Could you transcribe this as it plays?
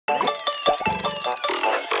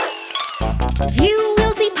View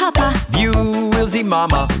Wheelzy Papa. View Wheelzy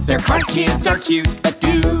Mama. Their car kids are cute, but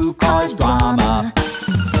do cause drama.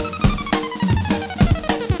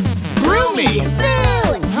 Vroomy!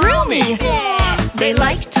 Vroomy! They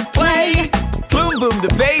like to play. Bloom Boom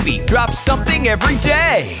the baby drops something every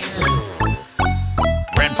day.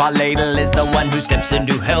 Grandpa Ladle is the one who steps in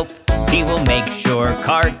to help. He will make sure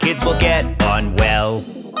car kids will get on well.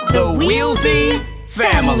 The Wheelzy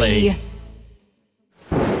Family.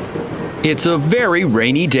 It's a very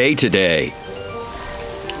rainy day today.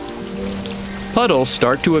 Puddles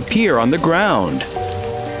start to appear on the ground.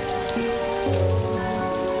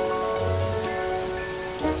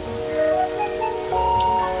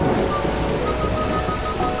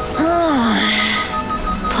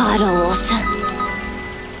 Puddles.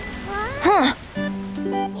 Huh.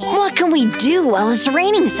 What can we do while it's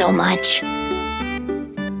raining so much?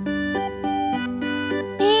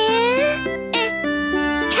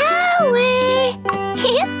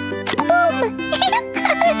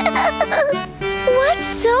 What's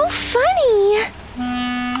so funny?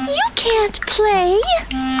 You can't play.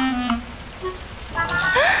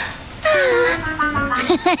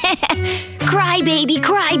 Cry baby,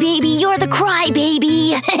 you're the cry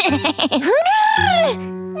baby.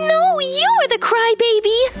 No, you are the cry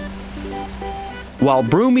baby. While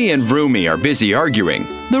Broomy and Vroomy are busy arguing,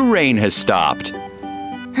 the rain has stopped. Look,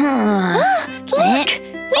 we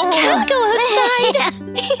can't go outside.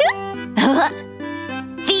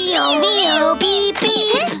 Veo, beep,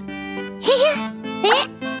 beep.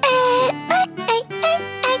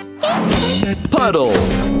 Puddles!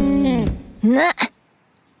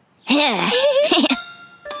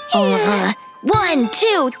 1,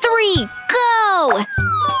 2, 3, go!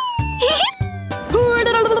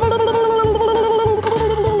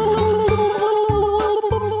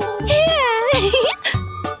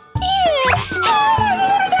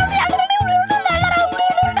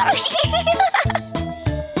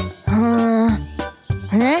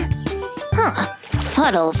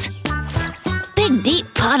 Puddles. Big, deep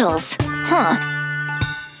puddles. Huh?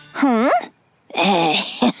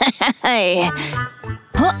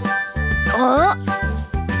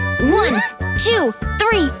 1, 2,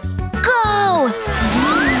 3, go!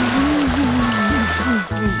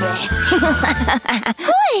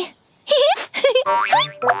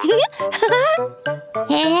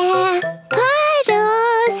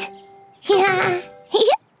 Puddles. Hey,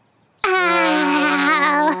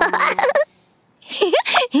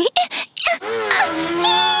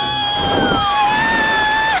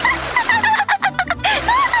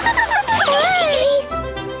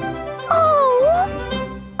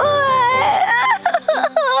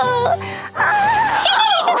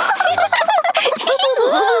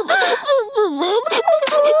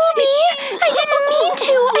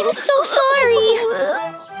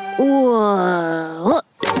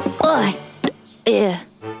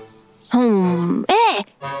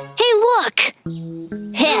 look!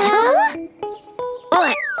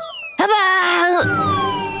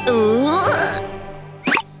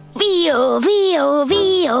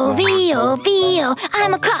 Veo.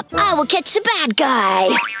 I'm a cop. I will catch the bad guy.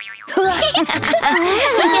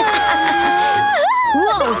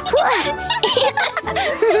 Whoa!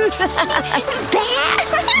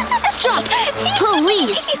 Stop!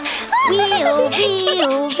 Police! Veo.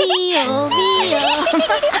 Veo.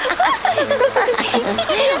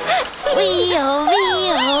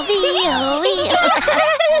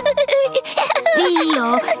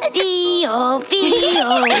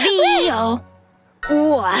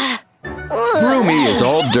 Vroomy is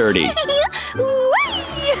all dirty.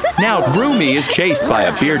 Now Vroomy is chased by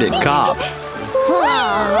a bearded cop.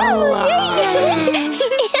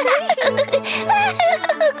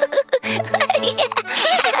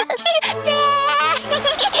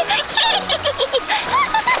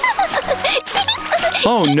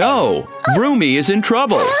 Oh no! Vroomy is in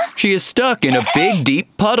trouble. She is stuck in a big,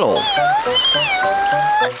 deep puddle.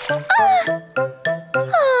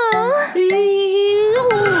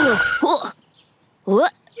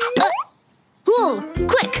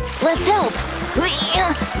 Quick, let's help.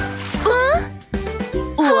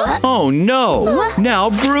 Oh no! Now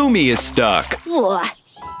Vroomy is stuck. Why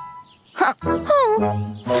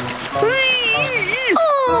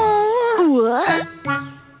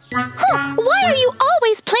are you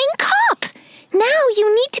always playing cop? Now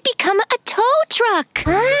you need to become a tow truck.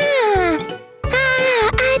 A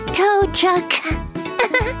tow truck.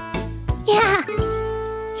 Yeah.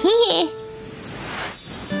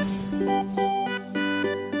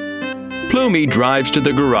 Plumey drives to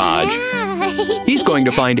the garage. He's going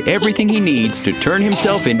to find everything he needs to turn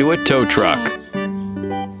himself into a tow truck.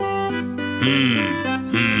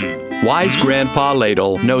 Wise Grandpa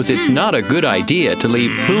Ladle knows it's not a good idea to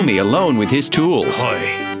leave Plumie alone with his tools.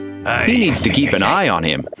 He needs to keep an eye on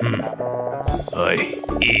him. A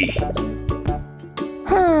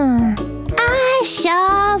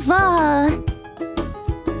shovel.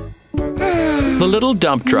 The little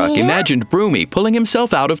dump truck imagined Broomy pulling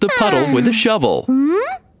himself out of the puddle with a shovel.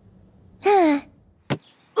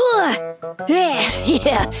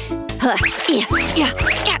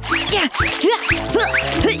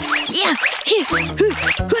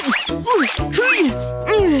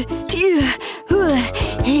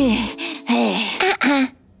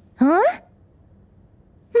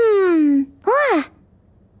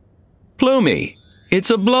 Plumie, it's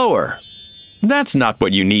a blower. That's not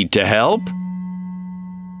what you need to help.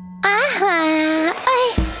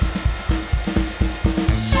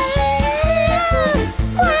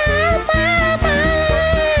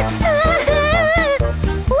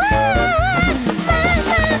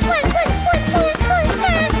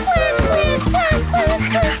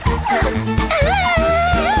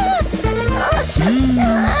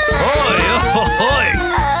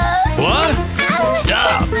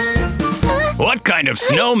 What kind of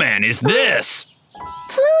snowman is this?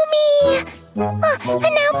 Plumie! And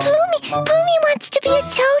now Plumie wants to be a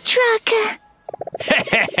tow truck.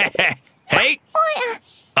 Hey!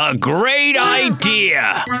 A great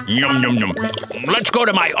idea! Yum, yum, yum. Let's go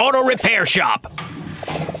to my auto repair shop.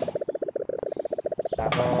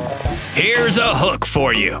 Here's a hook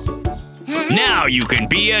for you. Now you can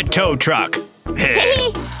be a tow truck.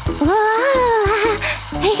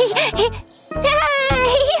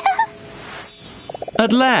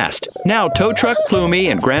 At last, now Tow Truck Plumie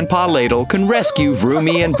and Grandpa Ladle can rescue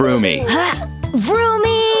Vroomy and Broomy.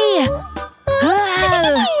 Vroomy!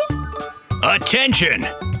 Attention!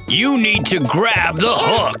 You need to grab the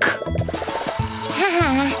hook.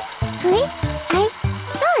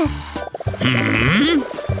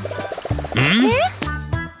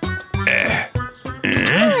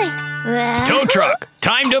 Tow truck,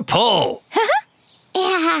 time to pull.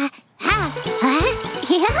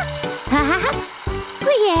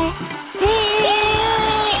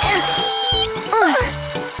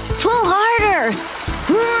 Pull harder!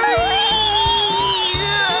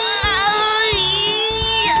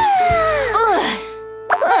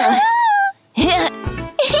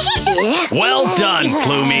 Well done,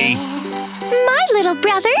 Plumie. My little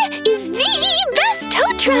brother is the best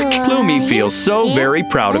tow truck! Plumie feels so very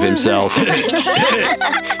proud of himself.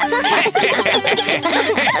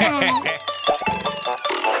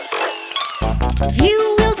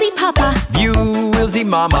 View Wheelzy Papa. View Wheelzy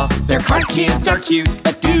Mama. Their car kids are cute,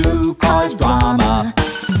 but do cause drama.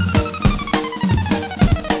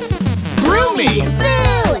 Broomy!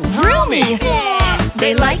 Vroomy!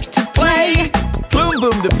 They like to play. Bloom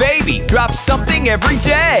Boom the baby drops something every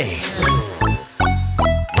day.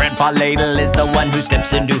 Grandpa Ladle is the one who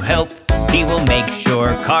steps in to help. He will make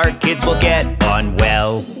sure car kids will get on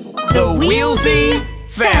well. The Wheelzy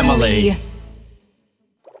Family.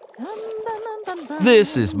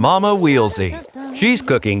 This is Mama Wheelzy. She's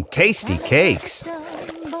cooking tasty cakes.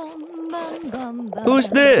 Who's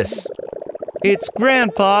this? It's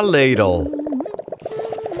Grandpa Ladle.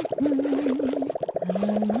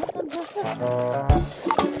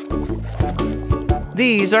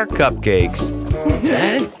 These are cupcakes.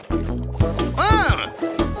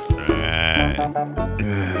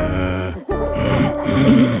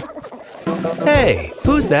 Hey,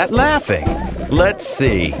 who's that laughing? Let's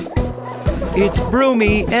see. It's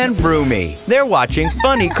Broomy and Vroomy. They're watching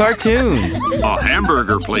funny cartoons. A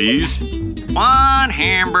hamburger, please. One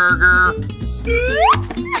hamburger.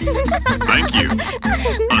 Thank you.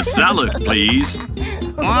 A salad, please.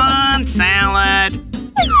 One salad.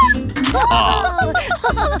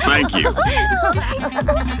 Thank you.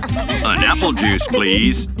 An apple juice,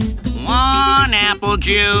 please. One apple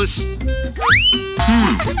juice.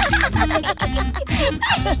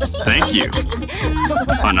 Thank you.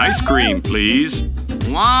 An ice cream, please.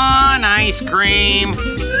 One ice cream.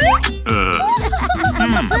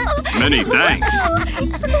 Many thanks.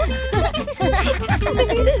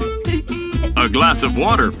 A glass of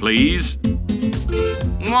water, please.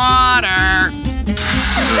 Water.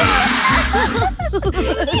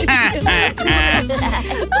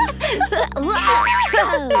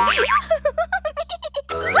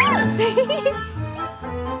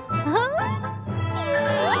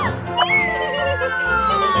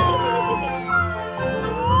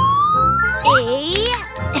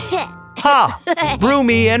 Ha!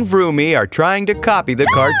 Broomy and Vroomy are trying to copy the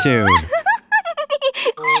cartoon.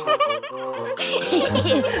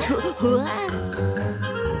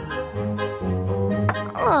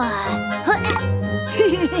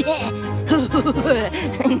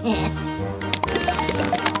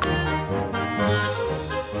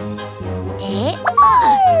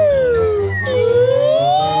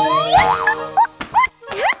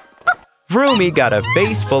 Vroomy got a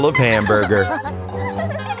face full of hamburger.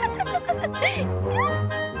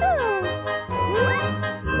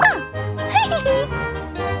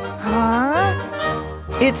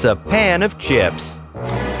 Huh? It's a pan of chips.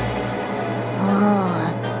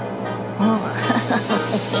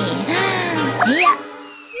 Yeah.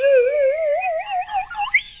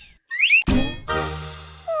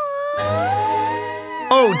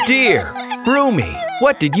 Oh dear! Vroomy,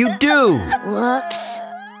 what did you do? Whoops.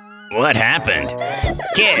 What happened?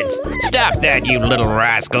 Kids, stop that, you little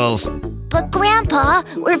rascals. But Grandpa,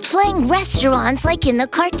 we're playing restaurants like in the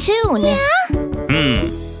cartoon. Yeah?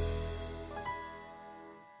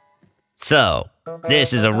 So,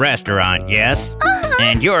 this is a restaurant, yes?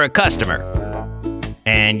 And you're a customer.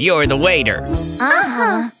 And you're the waiter.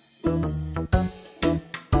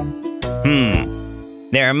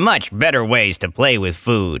 There are much better ways to play with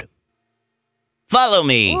food. Follow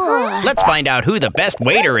me. Let's find out who the best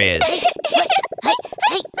waiter is.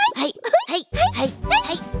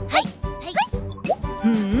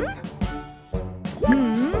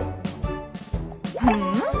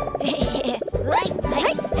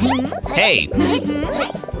 Hey.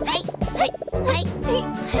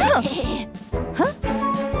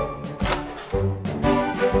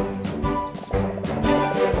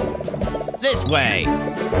 This way.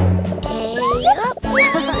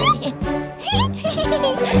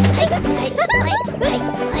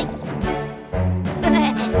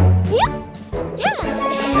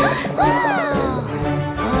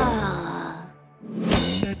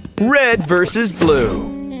 Red versus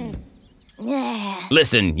blue.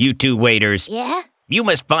 Listen, you two waiters. Yeah? You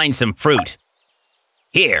must find some fruit.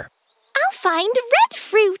 Here. I'll find red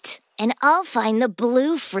fruit. And I'll find the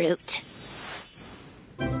blue fruit.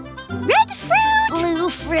 Red fruit! Blue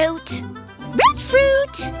fruit! Red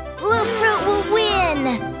fruit! Blue fruit will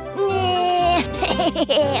win!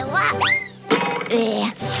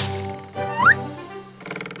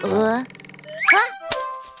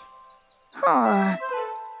 Huh?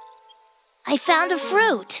 I found a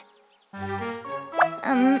fruit. But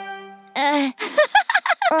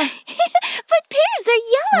pears are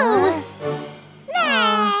yellow.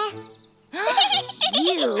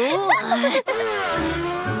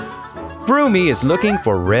 Vroomy is looking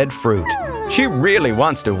for red fruit. She really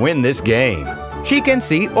wants to win this game. She can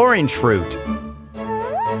see orange fruit.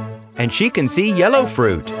 And she can see yellow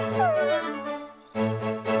fruit.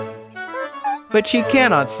 But she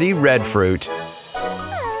cannot see red fruit.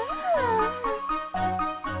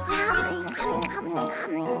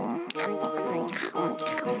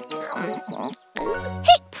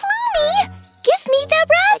 Hey, Plumie! Give me the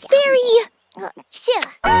raspberry!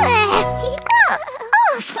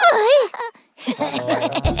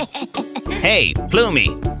 Hey,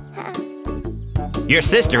 Plumie. Your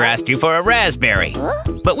sister asked you for a raspberry.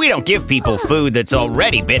 But we don't give people food that's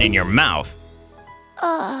already been in your mouth.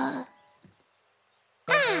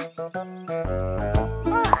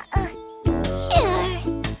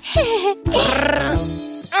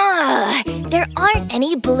 There aren't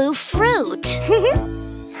any blue fruit.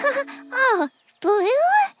 Oh, blue?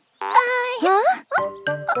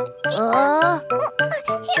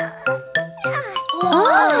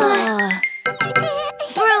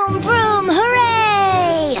 Broom, broom,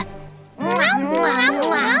 hooray!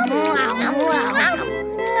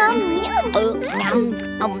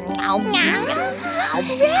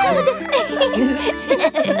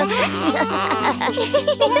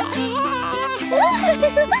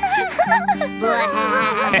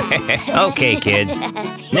 Okay, kids.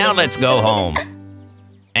 Now let's go home.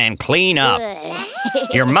 And clean up.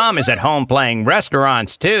 Your mom is at home playing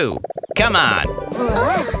restaurants, too. Come on.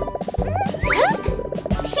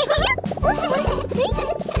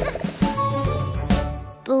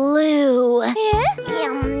 Blue.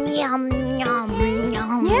 Yum, yum, yum,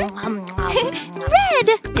 yum, yum, red.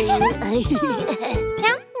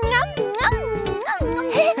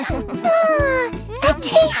 A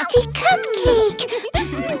tasty cupcake.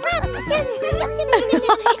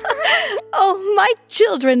 Oh, my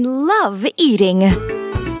children love eating.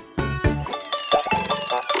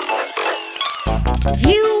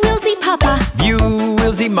 View Wheelzy Papa. View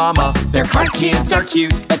Wheelzy Mama. Their car kids are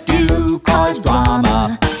cute, but do cause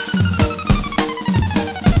drama.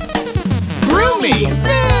 Vroomy!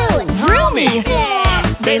 Vroomy!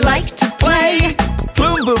 They like to play.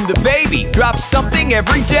 Boom Boom the baby drops something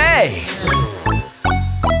every day.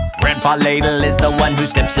 Grandpa Ladle is the one who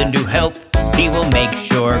steps in to help. He will make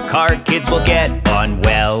sure car kids will get on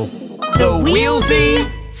well. The Wheelzy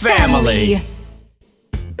Family.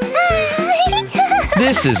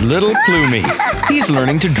 This is little Plumie. He's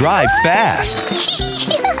learning to drive fast.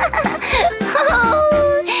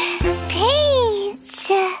 Oh, paint.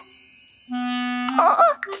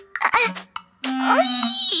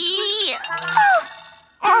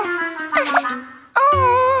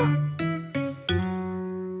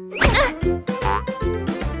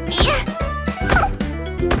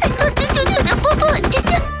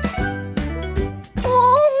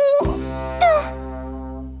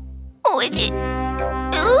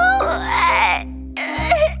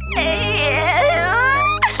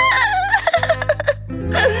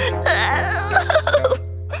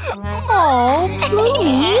 Oh,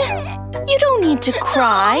 Plumie, you don't need to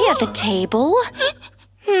cry at the table.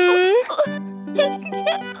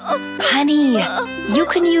 Honey, you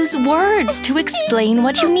can use words to explain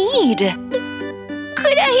what you need.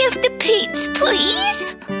 Could I have the paints, please?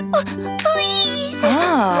 Please.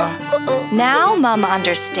 Ah, now Mom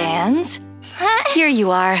understands. Here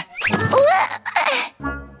you are.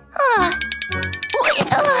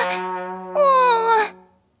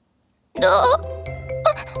 No.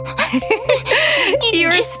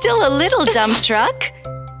 You're still a little dump truck,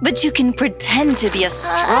 but you can pretend to be a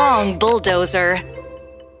strong bulldozer.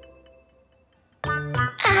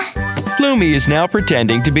 Plumie is now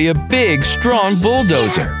pretending to be a big, strong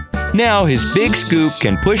bulldozer. Now his big scoop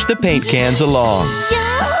can push the paint cans along.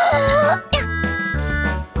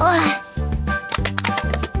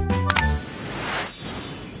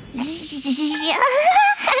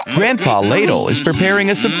 Grandpa Ladle is preparing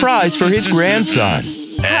a surprise for his grandson.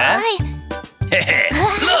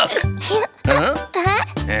 Look! Huh?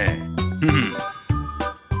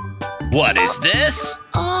 What is this?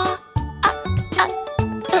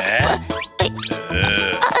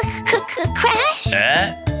 Crash?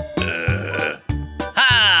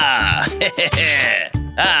 Ha!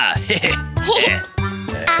 A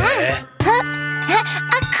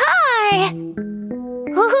car!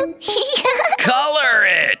 Color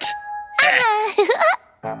it!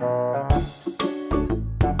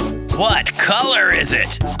 What color is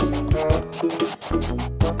it?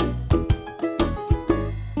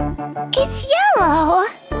 It's yellow.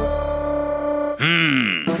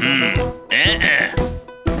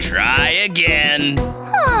 Try again.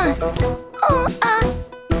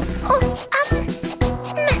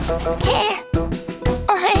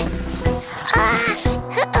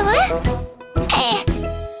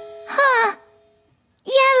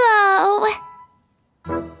 Yellow.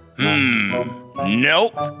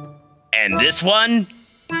 Nope. And this one?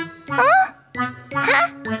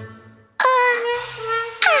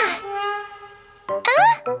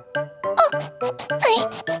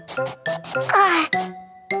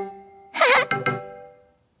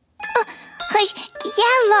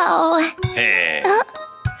 Yellow.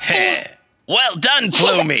 Well done,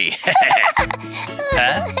 Plumie.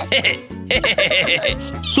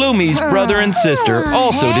 Plumie's brother and sister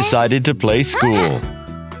also decided to play school.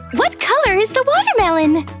 What color is the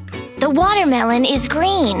watermelon? The watermelon is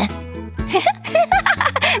green.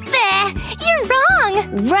 Bleh, you're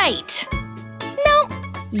wrong. Right. No.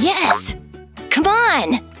 Yes. Come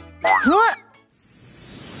on.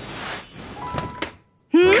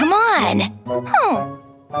 Come on.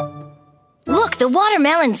 Look, the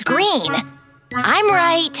watermelon's green. I'm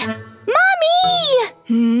right. Mommy!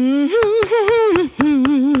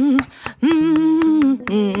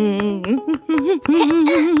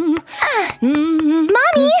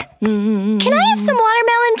 Mommy, can I have some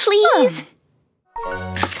watermelon, please?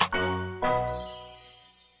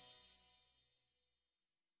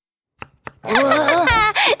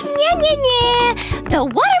 Nya, nya, nya. The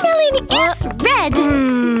watermelon is red.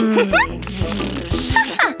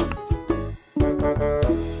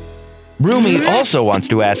 Broomy also wants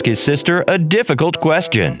to ask his sister a difficult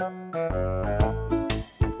question.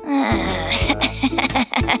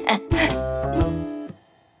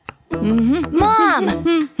 Mom,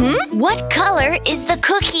 what color is the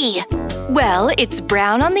cookie? Well, it's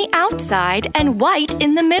brown on the outside and white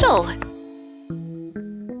in the middle.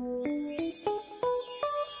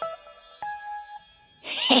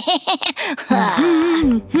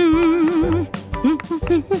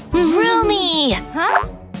 Roomy! Huh?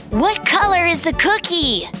 What color is the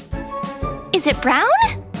cookie? Is it brown?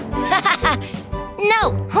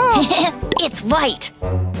 No! It's white.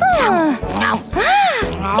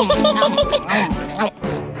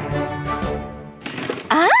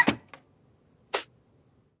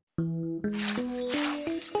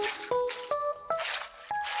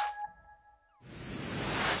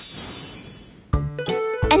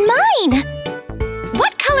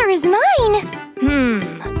 is mine.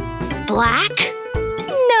 Black?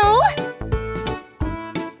 No.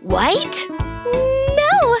 White?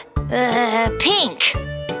 No. Pink.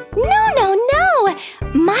 No.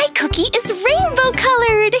 My cookie is rainbow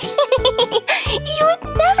colored. You would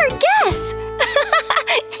never guess.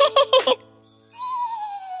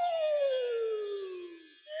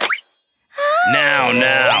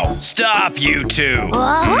 Now, stop you two.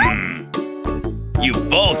 You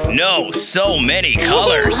both know so many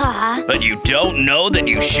colors, but you don't know that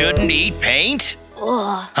you shouldn't eat paint?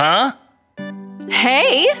 Huh?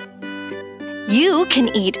 Hey! You can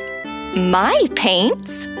eat my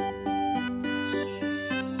paints.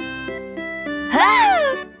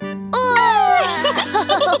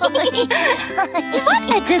 What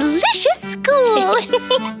a delicious school.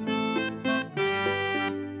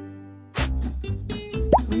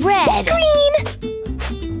 Red.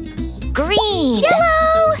 Green.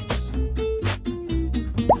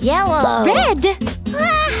 Yellow. Red.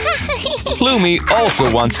 Plumie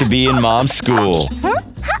also wants to be in Mom's school.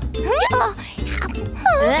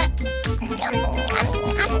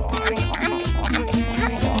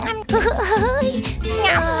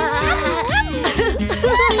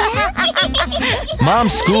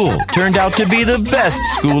 Mom's school turned out to be the best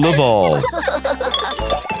school of all.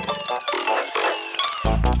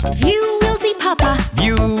 View Wheelzy Papa.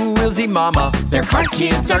 View Wheelzy Mama. Their car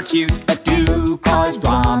kids are cute, but do cause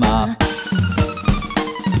drama.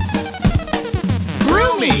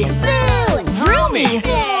 Vroomie! Vroomie!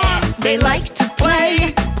 They like to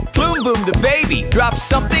play. Bloom Boom the baby drops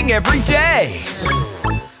something every day.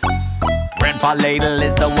 Grandpa Ladle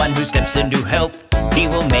is the one who steps in to help. He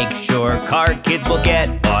will make sure car kids will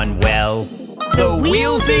get on well. The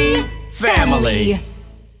Wheelzy Family.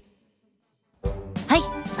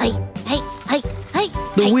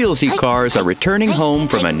 The Wheelzy cars are returning home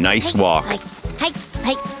from a nice walk.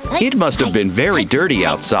 It must have been very dirty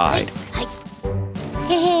outside.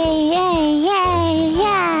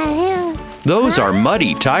 Those are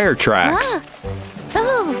muddy tire tracks.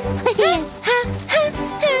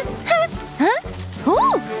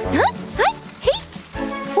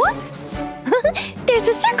 There's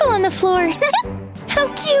a circle on the floor. How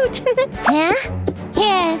cute.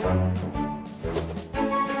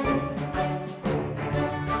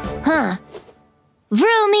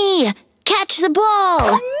 Vroomie, catch the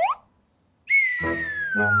ball.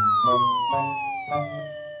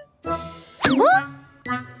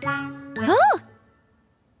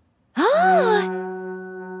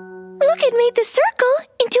 Look, it made the circle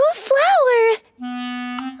into a flower.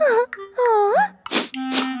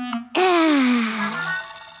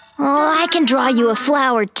 I can draw you a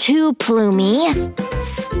flower too, Plumie.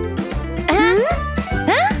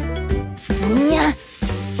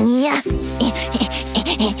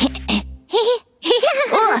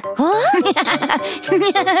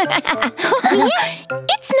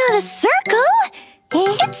 It's not a circle.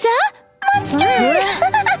 It's a monster.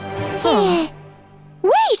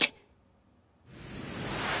 Wait.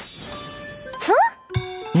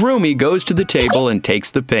 Vroomie goes to the table and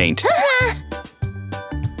takes the paint.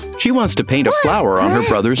 She wants to paint a flower on her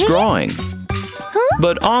brother's drawing.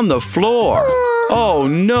 But on the floor. Oh,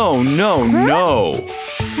 no. Now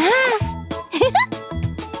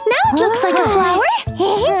it looks like a flower.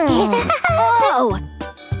 Oh!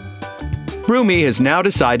 Vroomie has now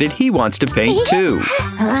decided he wants to paint too.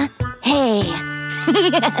 Hey.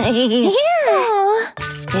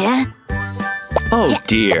 Yeah? Oh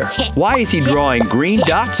dear, why is he drawing green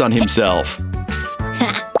dots on himself?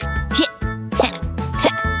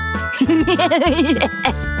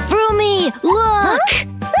 Vroomie, look!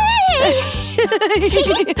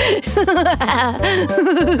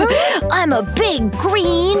 I'm a big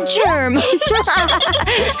green germ.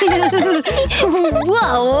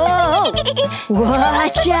 Whoa!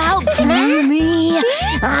 Watch out, Plumie!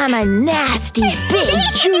 I'm a nasty big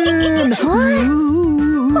germ.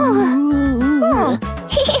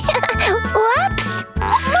 Whoops.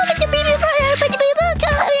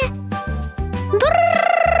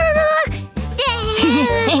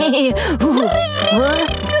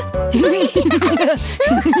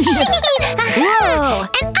 Whoa!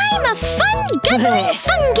 And I'm a fun guzzling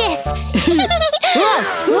fungus.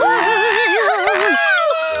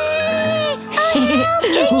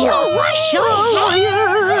 Can you wash your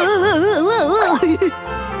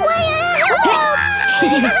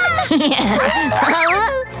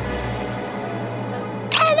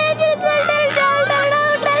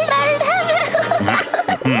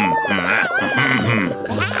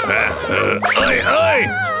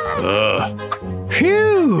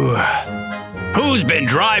Phew! Who's been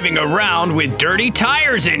driving around with dirty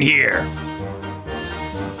tires in here?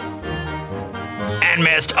 and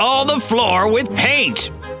messed all the floor with paint.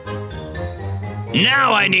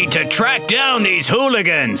 Now I need to track down these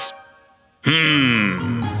hooligans.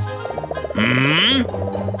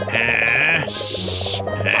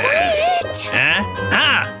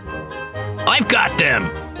 I've got them.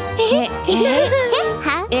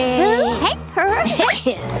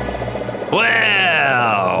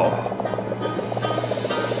 Well,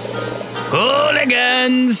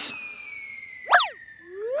 hooligans.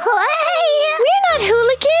 We're not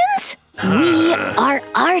hooligans. We are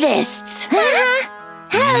artists.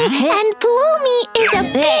 And Bloomy is a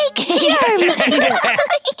big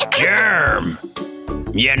germ. Germ.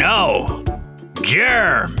 You know,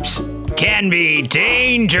 germs can be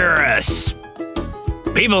dangerous.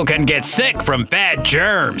 People can get sick from bad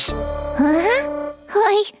germs. But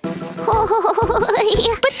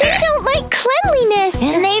they don't like cleanliness.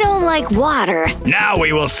 And they don't like water. Now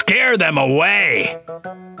we will scare them away.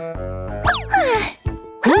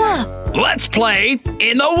 Let's play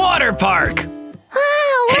in the water park.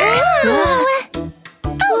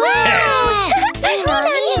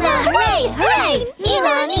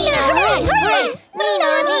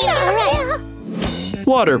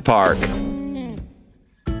 Water park.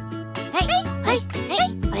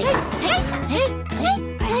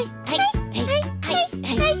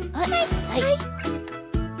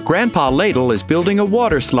 Grandpa Ladle is building a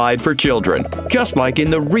water slide for children, just like in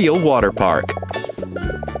the real water park.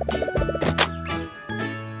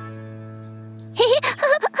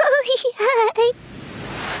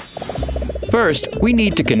 First, we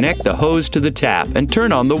need to connect the hose to the tap and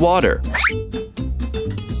turn on the water.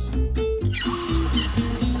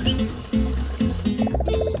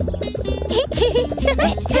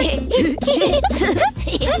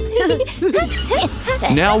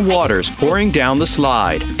 Now water's pouring down the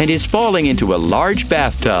slide and is falling into a large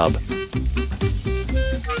bathtub.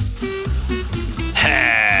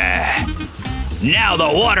 Now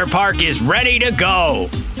the water park is ready to go.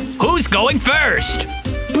 Who's going first?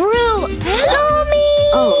 Bloomy!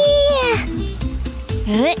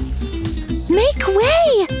 Make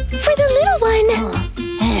way for the little one.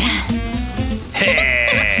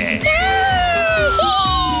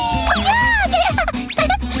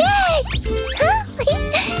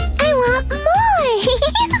 I want more.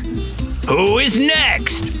 Who is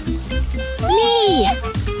next? Me.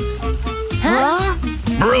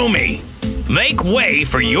 Broomy, make way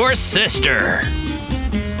for your sister.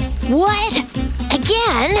 What?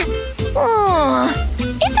 Again? Oh,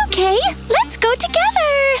 it's okay. Let's go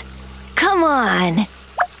together. Come on.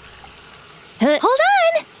 Hold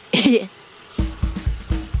on.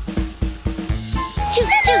 Choo,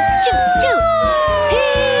 choo, choo, choo.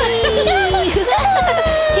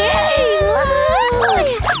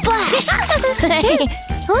 Splash.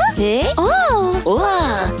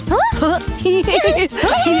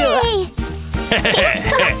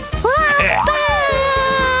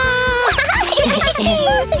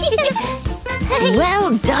 Well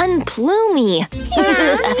done, Plumie.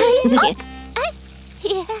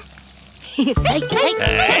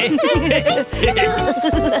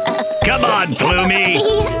 Come on, Bloomy.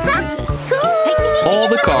 All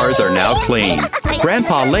the cars are now clean.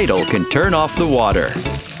 Grandpa Ladle can turn off the water.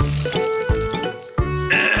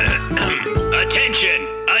 Attention,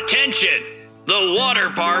 attention. The water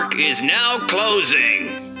park is now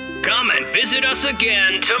closing. Come and visit us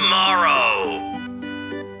again tomorrow.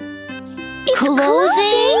 It's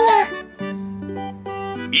closing?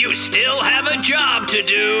 You still have a job to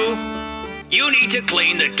do. You need to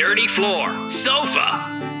clean the dirty floor, sofa,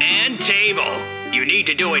 and table. You need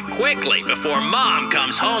to do it quickly before Mom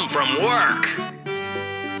comes home from work.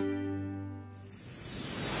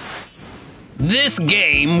 This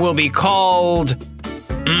game will be called...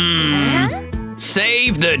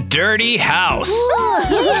 Save the Dirty House.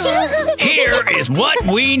 Here is what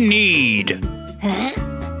we need.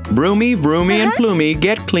 Broomy, Vroomy, and Plumie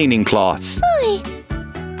get cleaning cloths.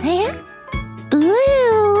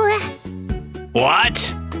 Blue.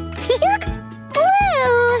 What?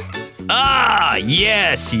 Blue. Ah,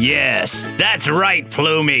 yes, yes. That's right,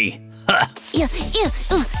 Plumie.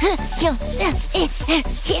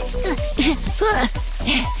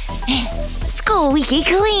 Squeaky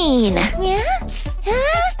clean.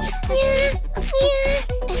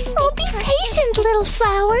 Oh, be patient, little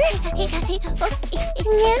flower.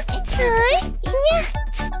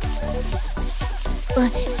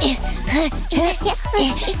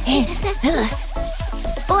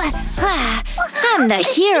 I'm the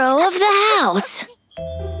hero of the house.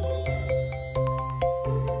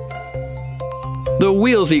 The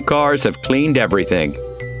Wheelzy cars have cleaned everything.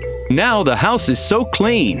 Now the house is so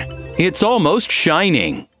clean, it's almost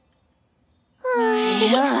shining.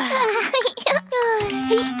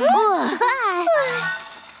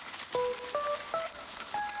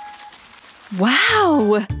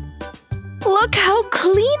 Wow! Look how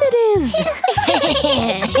clean it is!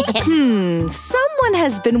 Someone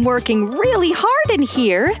has been working really hard in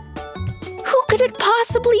here. Who could it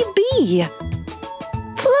possibly be?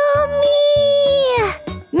 Plumie!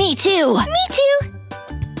 Me too! Me too!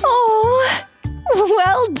 Oh,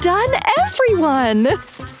 well done, everyone!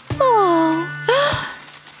 Oh.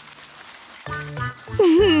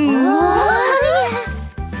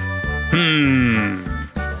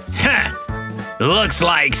 Looks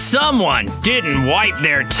like someone didn't wipe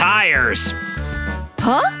their tires.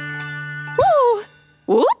 Huh? Oh,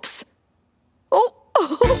 whoops! Oh.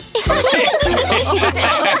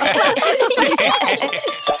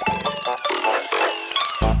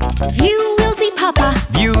 View Wheelzy Papa.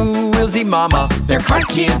 View Wheelzy Mama. Their car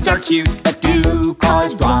kids are cute, but do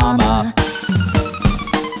cause drama.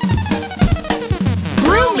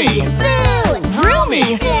 Roomy!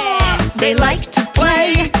 Roomy! They like to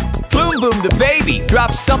play. Bloom Boom the baby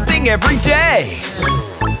drops something every day.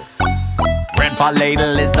 Grandpa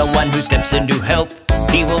Ladle is the one who steps in to help.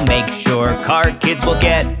 He will make sure car kids will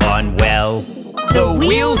get on well. The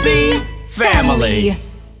Wheelzy Family.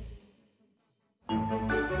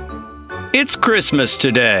 It's Christmas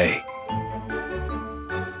today.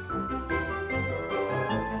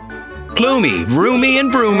 Plumie, Roomy,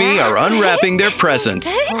 and Broomy are unwrapping their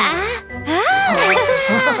presents. An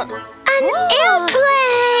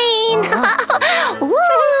airplane!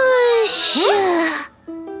 Whoosh!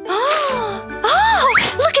 Oh,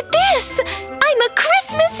 look at this! I'm a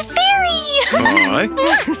Christmas fairy! Thank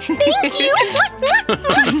you!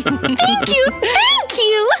 Thank you! Thank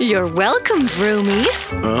you! You're welcome, Roomy.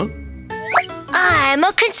 Huh? I'm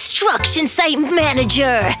a construction site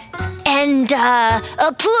manager. And,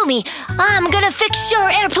 Plumie, I'm gonna fix your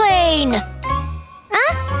airplane.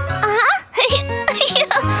 Huh?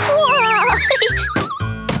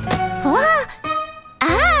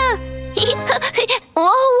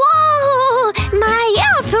 Whoa! My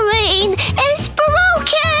airplane is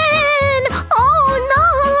broken!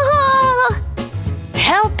 Oh no!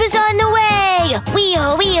 Help is on the way!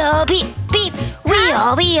 Wee-oh, beep, beep!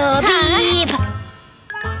 Wee-oh, beep!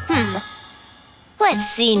 Let's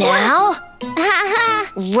see now.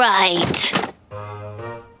 Right.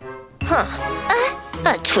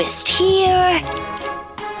 A twist here.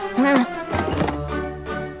 And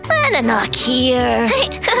a knock here.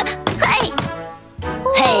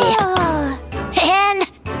 Hey. And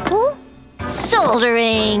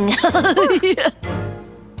soldering.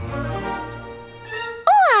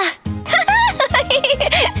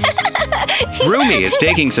 Roomy is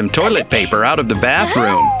taking some toilet paper out of the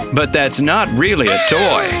bathroom, but that's not really a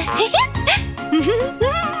toy.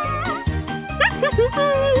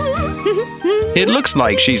 It looks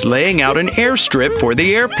like she's laying out an airstrip for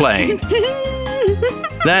the airplane.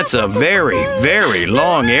 That's a very, very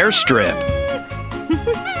long airstrip.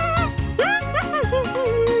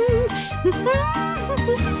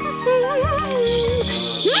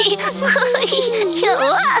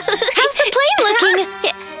 How's the plane looking?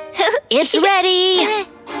 It's ready.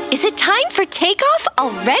 Is it time for takeoff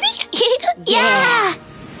already? Yeah.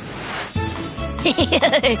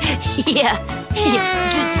 Yeah.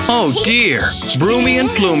 Oh dear, Broomy and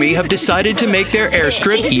Plumie have decided to make their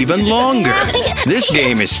airstrip even longer. This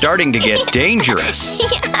game is starting to get dangerous.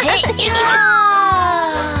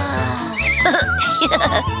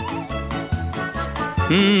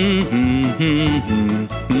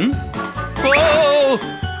 Whoa!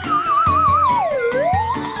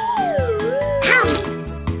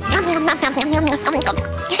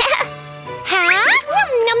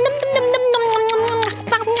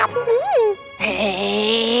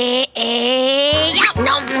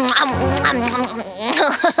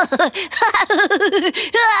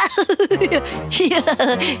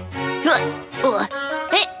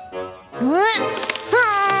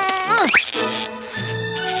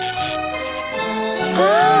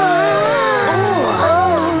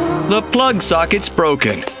 The plug socket's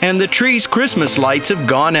broken, and the tree's Christmas lights have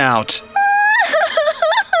gone out.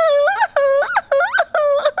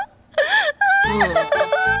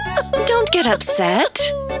 Don't get upset.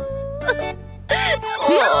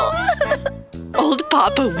 Old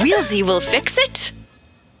Papa Wheelzy will fix it.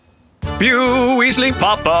 Pew Weasley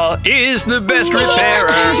Papa is the best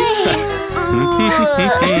repairer.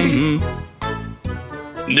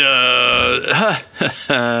 Huh?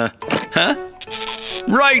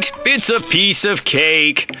 Right, it's a piece of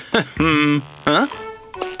cake. Huh?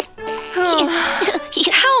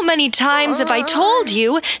 How many times have I told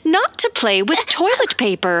you not to play with toilet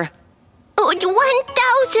paper?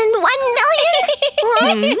 1,001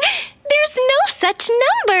 million? There's no such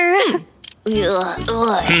number.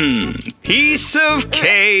 Piece of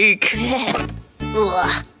cake.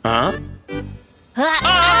 Huh?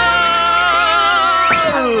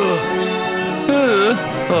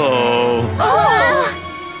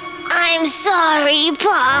 I'm sorry,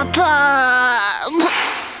 Papa.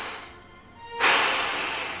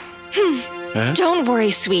 Don't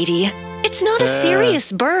worry, sweetie. It's not a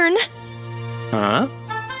serious burn. Huh?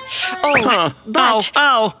 Oh, but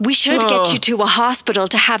ow. we should get you to a hospital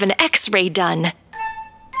to have an x-ray done.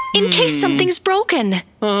 In case something's broken.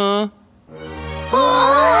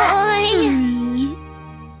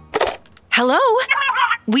 Hello?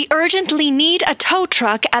 We urgently need a tow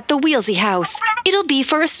truck at the Wheelzy house. It'll be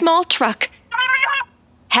for a small truck.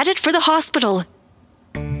 Headed for the hospital.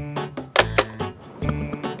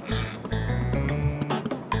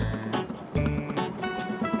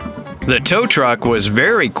 The tow truck was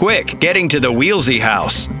very quick getting to the Wheelzy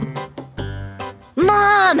house.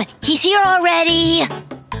 Mom, he's here already.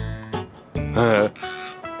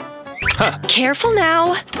 Careful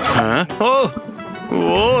now. Huh?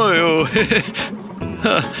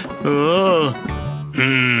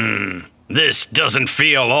 This doesn't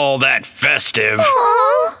feel all that festive.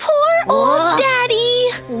 Oh, poor old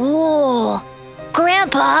Daddy. Whoa.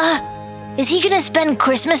 Grandpa, is he gonna spend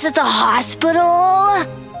Christmas at the hospital?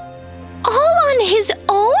 All on his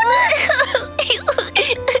own?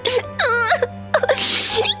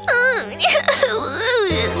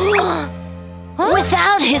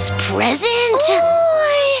 Without his present?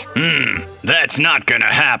 That's not gonna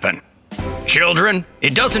happen. Children,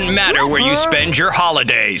 it doesn't matter where you spend your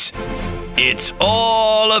holidays. It's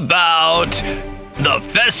all about the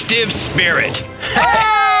festive spirit.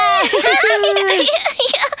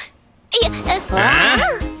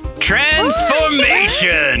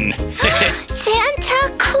 Transformation!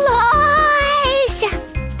 Santa Claus!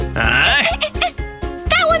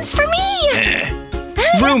 That one's for me!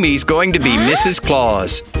 Broomy's going to be Mrs.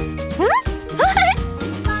 Claus.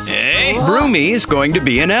 Broomy is going to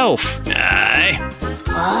be an elf.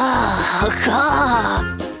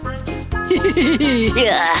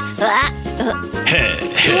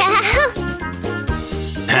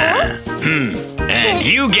 And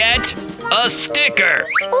you get a sticker.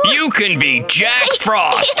 You can be Jack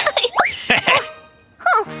Frost.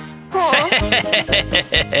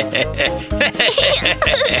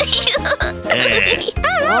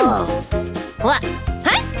 What?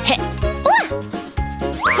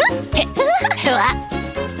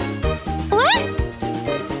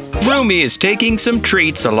 Broomy is taking some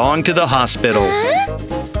treats along to the hospital.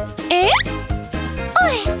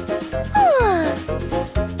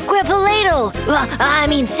 Grandpa Ladle! I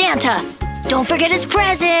mean Santa! Don't forget his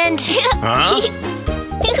present! Huh?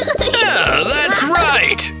 Yeah, that's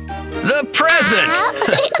right! The present!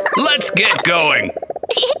 Let's get going!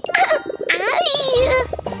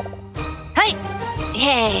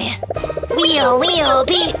 Hey! Wheel, wheel,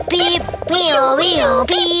 beep, beep! Wheel, wheel,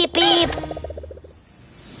 beep, beep!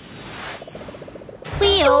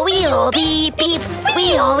 Wheel, wheel, beep, beep!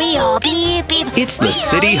 Wheel, wheel, beep, beep! It's the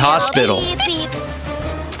city hospital. Beep, beep.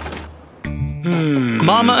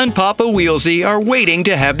 Mama and Papa Wheelzy are waiting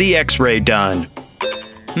to have the x-ray done.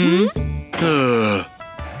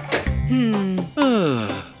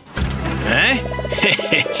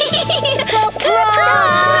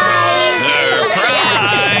 Surprise!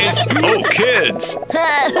 Surprise! Oh, kids!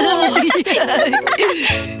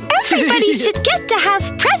 Everybody should get to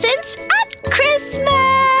have presents at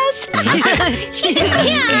Christmas!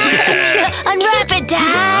 Unwrap it,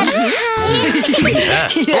 Dad!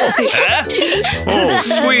 Oh,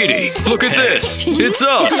 sweetie, look at this. It's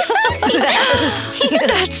us.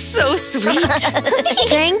 That's so sweet.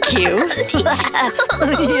 Thank you.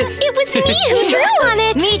 It was me who drew on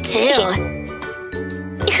it. Me too.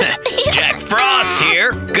 Jack Frost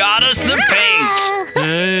here got us the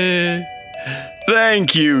paint.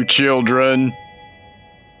 Thank you, children.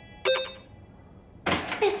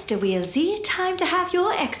 Mr. Wheelzy, time to have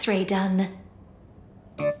your x-ray done.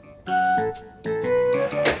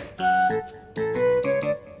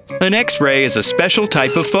 An x-ray is a special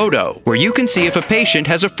type of photo where you can see if a patient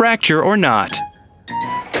has a fracture or not.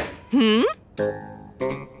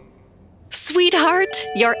 Sweetheart,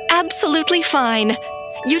 you're absolutely fine.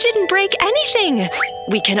 You didn't break anything.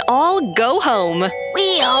 We can all go home.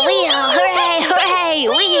 Wheel, wheel, hooray, hooray!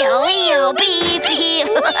 Wheel, wheel, beep, beep!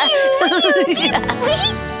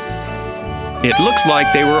 It looks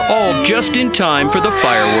like they were all just in time for the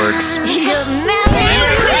fireworks.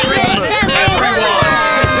 Merry Christmas, everyone!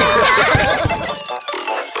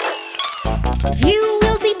 View,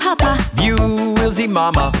 Wheelzy Papa. View, Wheelzy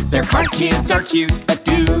Mama. Their car kids are cute, but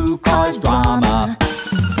do cause drama.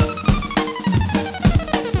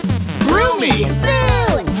 Broomy!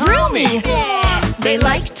 Vroomy! They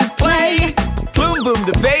like to play. Bloom Boom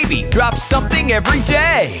the baby drops something every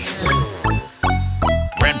day.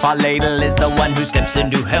 Grandpa Ladle is the one who steps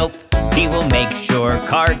in to help. He will make sure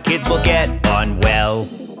car kids will get on well.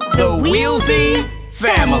 The Wheelzy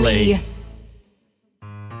Family.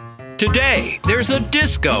 Today, there's a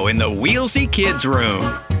disco in the Wheelzy Kids room.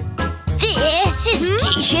 This is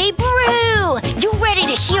DJ Brew. You ready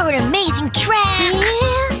to hear an amazing track?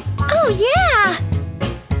 Yeah. Oh, yeah.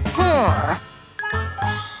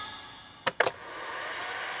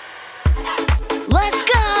 Let's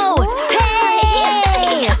go!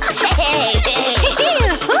 Hey! Hey!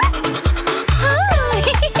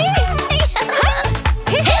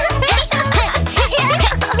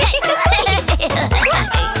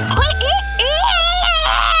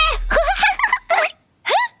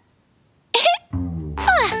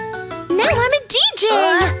 Now I'm a DJ.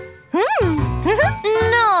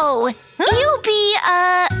 No, you be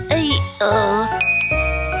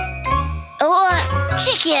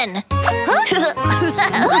chicken. What?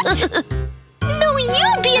 No, you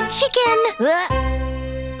be a chicken.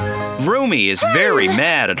 Vroomy is very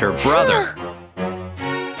mad at her brother.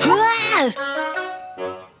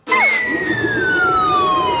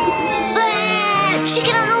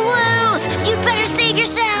 Chicken on the loose! You better save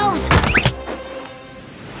yourselves!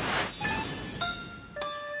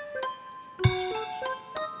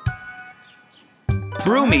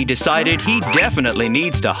 Broomy decided he definitely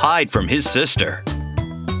needs to hide from his sister.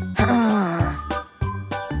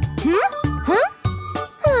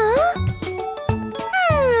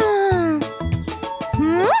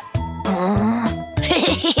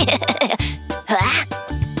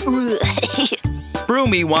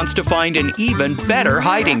 Broomy wants to find an even better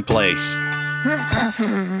hiding place.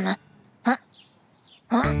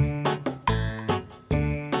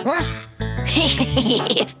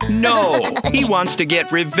 No, he wants to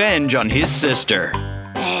get revenge on his sister.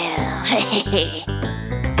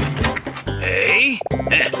 Hey?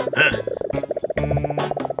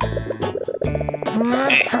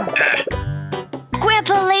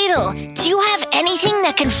 Grandpa Ladle, do you have anything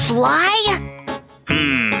that can fly?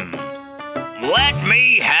 Let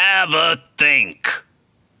me have a think.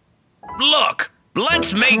 Look,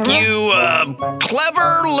 let's make you a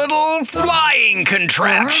clever little flying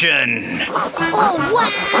contraption. Oh,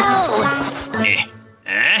 wow!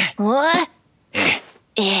 What?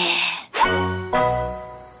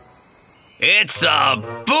 It's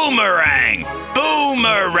a boomerang.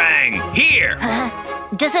 Boomerang. Here.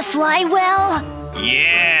 Does it fly well?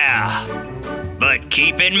 Yeah. But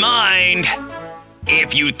keep in mind,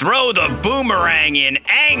 if you throw the boomerang in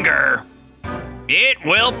anger, it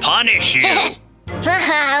will punish you.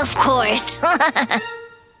 Of course.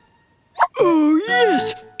 Oh,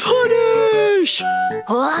 yes! Punish!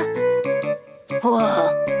 What?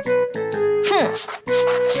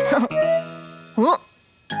 Whoa.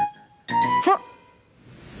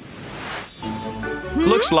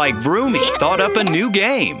 Looks like Vroomy thought up a new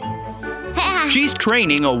game. She's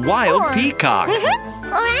training a wild peacock.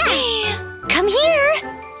 Come here.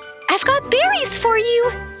 I've got berries for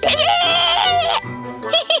you.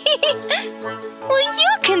 Well,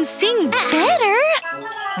 you can sing better.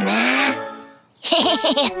 Nah.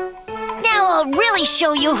 Now I'll really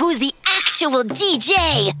show you who's the actual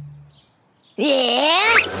DJ.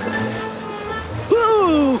 Yeah?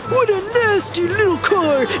 Oh, what a nasty little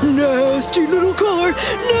car! Nasty little car!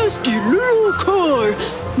 Nasty little car!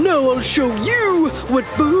 Now I'll show you what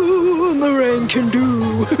boomerang can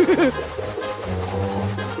do!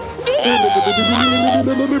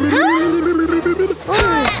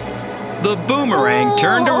 The boomerang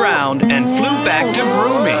turned around and flew back to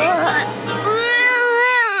Broomy.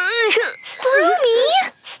 Broomy?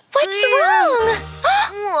 What's wrong?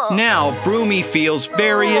 Now Broomy feels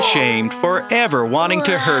very ashamed for ever wanting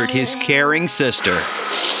to hurt his caring sister.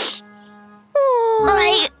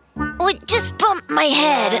 I just bumped my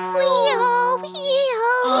head.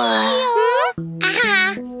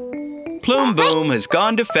 Plume Boom has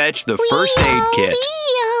gone to fetch the first aid kit.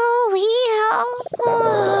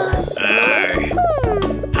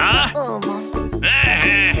 Huh?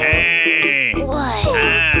 Hey. What?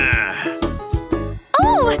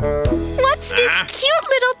 Oh, what's this cute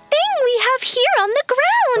little thing we have here on the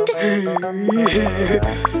ground?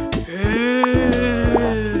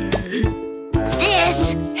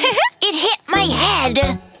 This? It hit my head.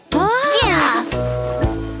 Yeah.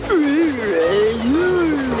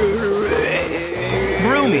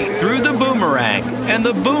 Broomy threw the boomerang, and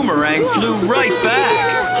the boomerang flew right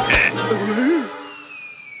back.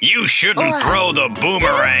 You shouldn't throw the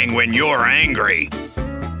boomerang when you're angry.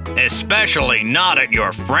 Especially not at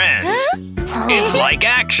your friends. It's like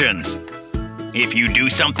actions. If you do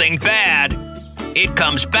something bad, it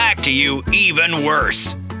comes back to you even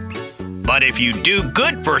worse. But if you do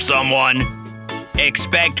good for someone,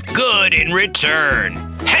 expect good in return.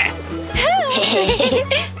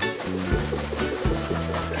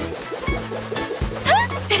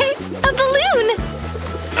 A balloon!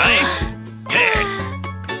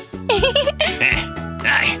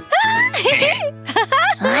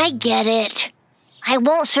 I get it. I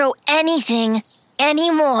won't throw anything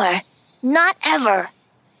anymore. Not ever.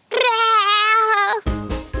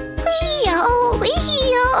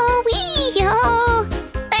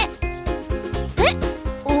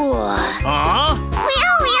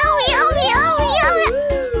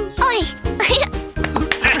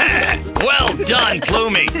 Well done,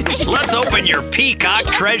 Plumie. Let's open your peacock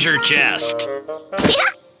treasure chest.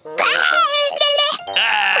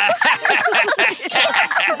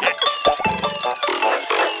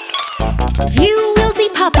 View Wheelzy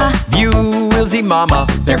Papa. View Wheelzy Mama.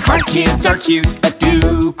 Their car kids are cute, but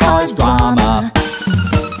do cause drama.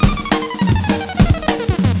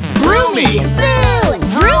 Roomy!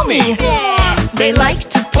 Roomy! They like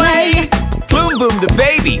to play. Bloom Boom the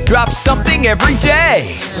baby drops something every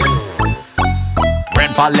day.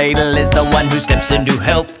 Grandpa Ladle is the one who steps in to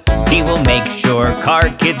help. He will make sure car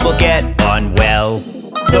kids will get on well.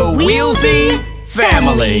 The Wheelzy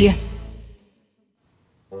Family.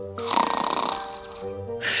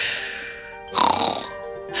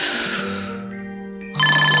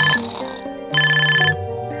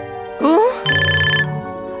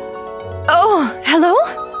 Oh, hello?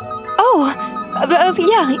 Oh,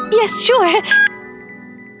 yes, sure.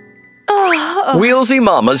 Wheelzy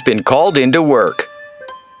Mama's been called into work.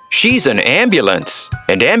 She's an ambulance,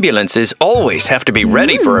 and ambulances always have to be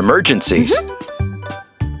ready for emergencies.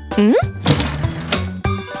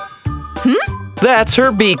 That's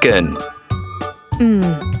her beacon.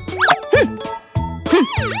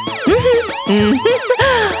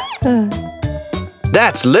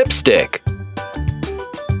 That's lipstick.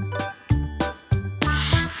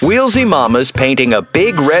 Wheelzy Mama's painting a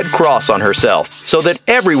big red cross on herself so that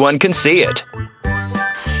everyone can see it.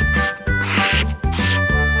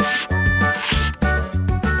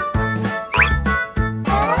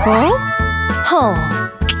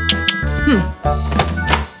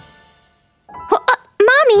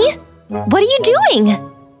 Mommy, what are you doing?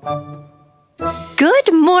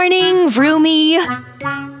 Good morning, Vroomy.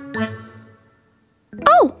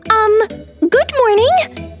 Oh, good morning.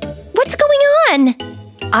 What's going on?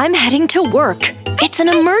 I'm heading to work. It's an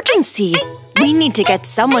emergency. We need to get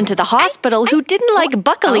someone to the hospital who didn't like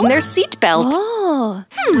buckling their seatbelt.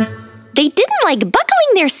 They didn't like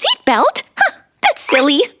buckling their seatbelt? Huh, that's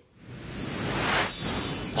silly.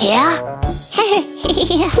 Yeah?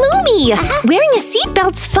 Plumie, wearing a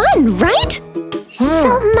seatbelt's fun, right?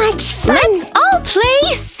 So much fun. Let's all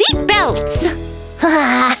play seatbelts.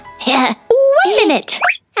 Yeah. 1 minute.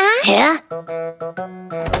 Yeah?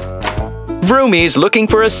 Vroomy's looking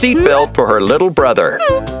for a seatbelt for her little brother.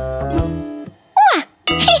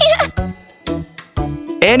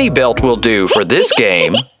 Any belt will do for this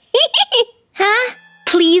game.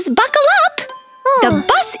 Please buckle up. The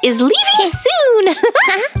bus is leaving soon.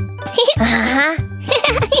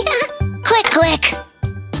 Click, click.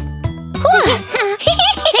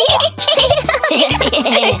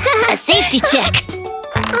 A safety check.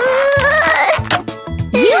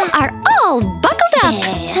 You are all buckled up.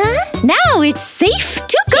 Now it's safe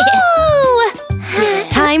to go.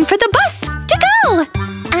 Time for the bus to go.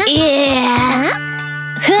 Yeah.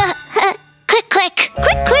 Click, click.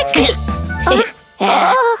 Click, click.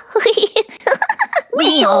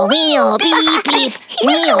 Wheel, wheel, beep, beep.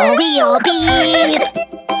 Wheel, wheel, beep.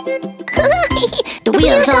 The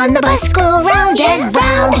wheels on the bus go round and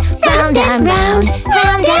round, round and round,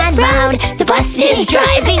 round and round. The bus is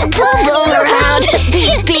driving boom, boom around.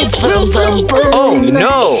 Beep, beep, boom, boom, boom. Oh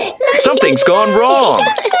no! Something's gone wrong.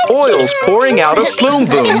 Oil's pouring out of Bloom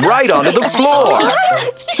Boom right onto the floor.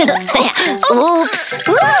 Oops.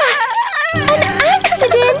 An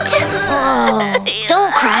accident. Oh,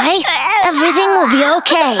 don't cry. Everything will be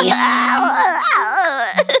okay.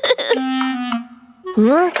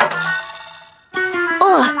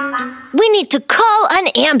 Oh, we need to call an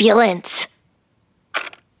ambulance.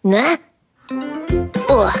 Huh?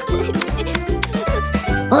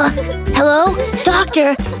 Hello?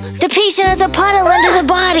 Doctor, the patient has a puddle under the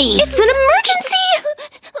body. It's an emergency.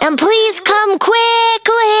 And please come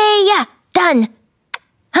quickly. Done.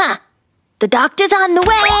 Huh. The doctor's on the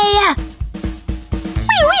way.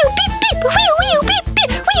 Wee, wee, beep, beep. Wee, wee, beep,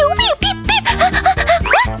 beep. Wee, wee.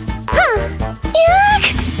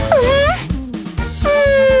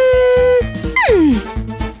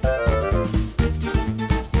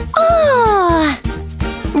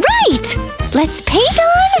 Let's paint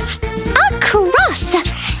on a cross.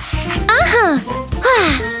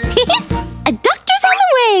 A doctor's on the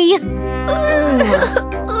way.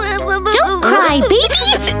 Don't cry, baby.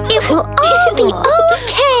 It will all be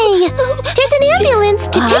okay. There's an ambulance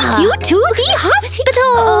to take you to the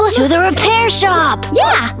hospital. To the repair shop.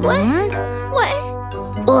 Yeah.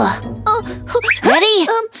 Ready?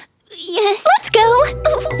 Yes. Let's go.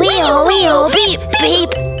 Wheel, wheel, beep,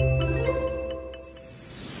 beep.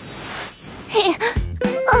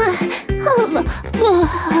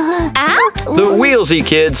 The Wheelzy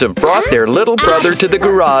kids have brought their little brother to the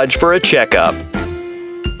garage for a checkup.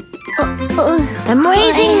 I'm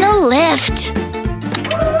raising the lift.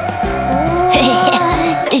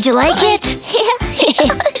 Did you like it?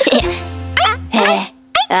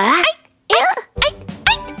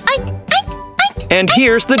 And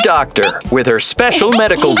here's the doctor with her special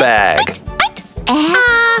medical bag.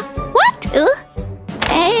 What?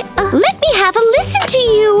 Let me have a listen to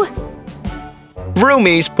you.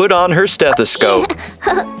 Vroomy's put on her stethoscope.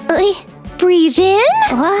 Breathe in.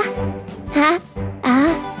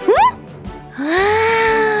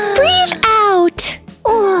 Breathe out.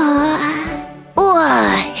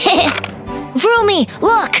 Vroomy,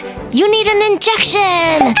 look! You need an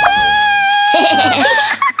injection!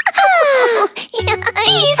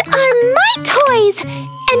 These are my toys,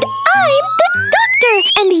 and I'm the doctor,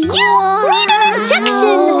 and you need an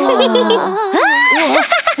injection.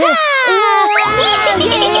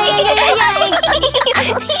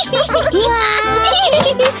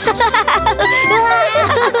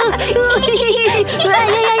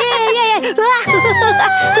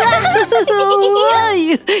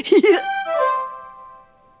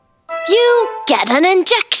 You get an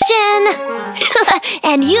injection!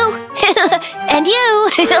 And you... and you...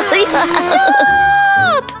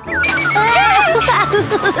 Stop!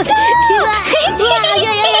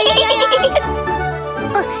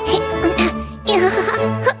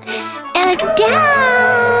 Down!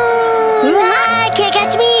 Can't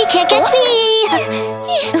catch me! Can't catch me!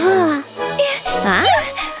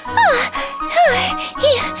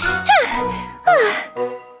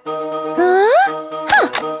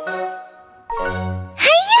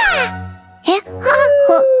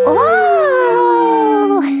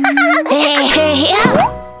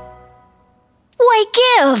 What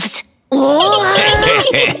gives?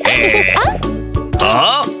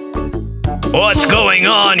 Huh? What's going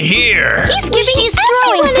on here? He's giving She's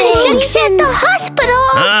throwing things at the hospital.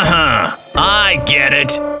 I get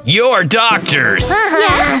it. You're doctors.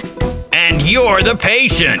 Yes. And you're the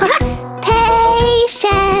patient.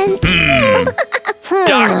 Patient.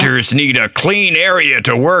 Doctors need a clean area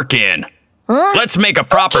to work in. Let's make a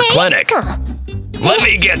proper clinic. Let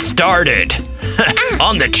me get started.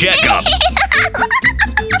 On the checkup.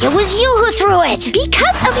 It was you who threw it!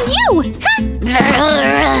 Because of you.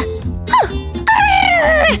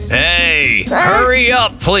 Hey, hurry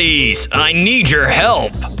up, please. I need your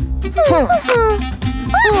help.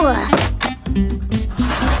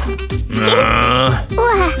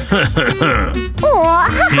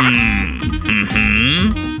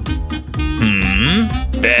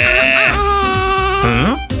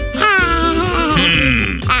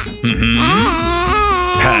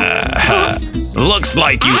 Looks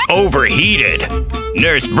like you overheated.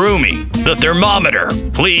 Nurse Broomy, the thermometer,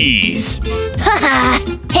 please.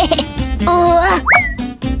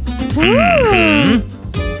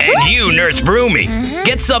 And you, Nurse Broomy,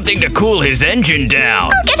 get something to cool his engine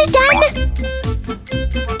down. Get it done.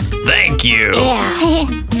 Thank you.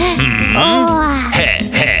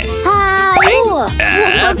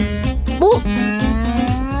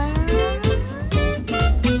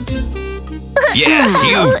 Yes,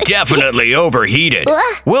 you definitely overheated.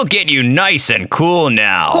 We'll get you nice and cool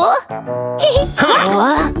now. Oh,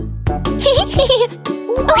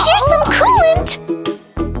 here's some coolant.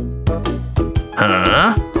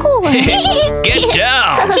 Huh? Get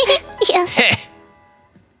down.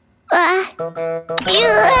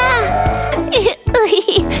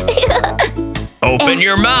 Open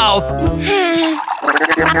your mouth.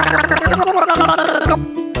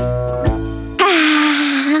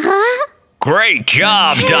 Great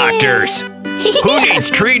job, doctors. Who needs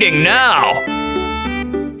treating now?